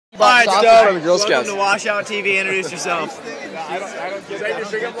Alright, Welcome to Washout TV. Introduce yourself. Is that your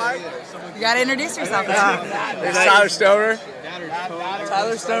pickup line? You gotta introduce yourself. It's Tyler Stover.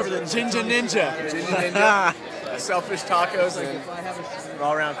 Tyler Stover, the Ginger Ninja. Selfish tacos and an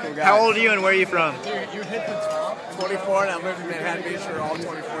all-around cool guy. How old are you and where are you from? 24, and I've lived in Manhattan Beach for all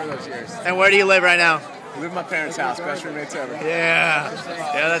 24 of those years. And where do you live right now? I live in my parents' house, best roommates ever. Yeah,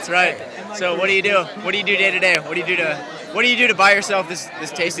 that's right. So what do you do? What do you do day to day? What do you do to buy yourself this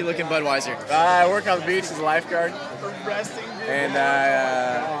tasty looking Budweiser? I work on the beach as a lifeguard, and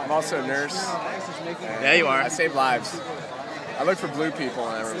I'm also a nurse. Yeah, you are. I save lives. I look for blue people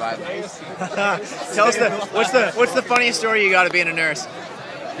and I revive them. Tell us what's the funniest story you got of being a nurse?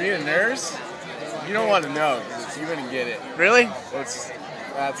 Being a nurse? You don't want to know because you wouldn't get it. Really? It's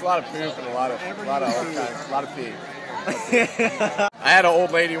a lot of poop and a lot of pee. I had an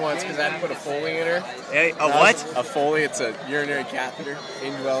old lady once because I had to put a Foley in her. A what? A Foley. It's a urinary catheter,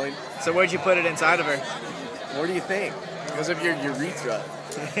 indwelling. So where'd you put it inside of her? What do you think? It goes up your urethra.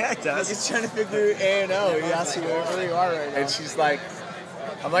 Yeah, it does. He's trying to figure A&O. He asks you where you are right now. And she's like,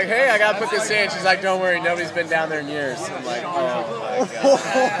 I'm like, hey, I gotta put this in. She's like, don't worry, nobody's been down there in years. I'm like, oh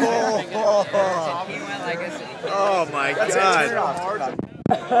my god. Oh my god.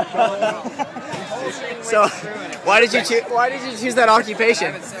 So, why did you choose that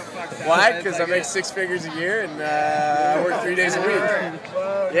occupation? Why? Because I make 6 figures a year and I work 3 days a week.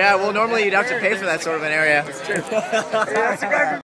 Yeah, well, normally you'd have to pay for that sort of an area. It's true.